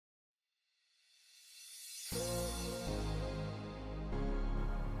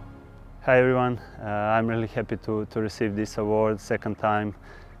Hi everyone, I'm really happy to receive this award, second time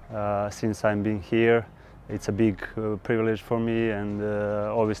since I'm being here. It's a big privilege for me, and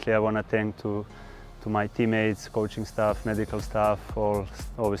obviously I want to thank to my teammates, coaching staff, medical staff,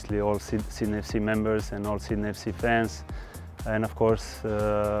 obviously all Sydney FC members and all Sydney FC fans. And of course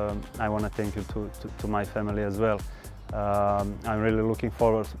I want to thank you to my family as well. I'm really looking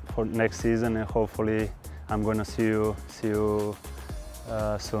forward for next season, and hopefully I'm going to see you soon.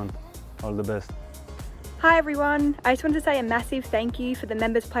 All the best. Hi everyone, I just wanted to say a massive thank you for the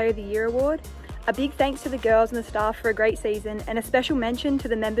Members Player of the Year award. A big thanks to the girls and the staff for a great season, and a special mention to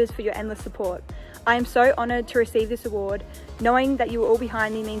the members for your endless support. I am so honoured to receive this award. Knowing that you were all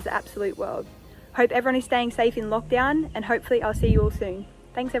behind me means the absolute world. Hope everyone is staying safe in lockdown, and hopefully I'll see you all soon.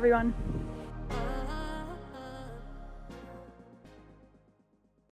 Thanks everyone.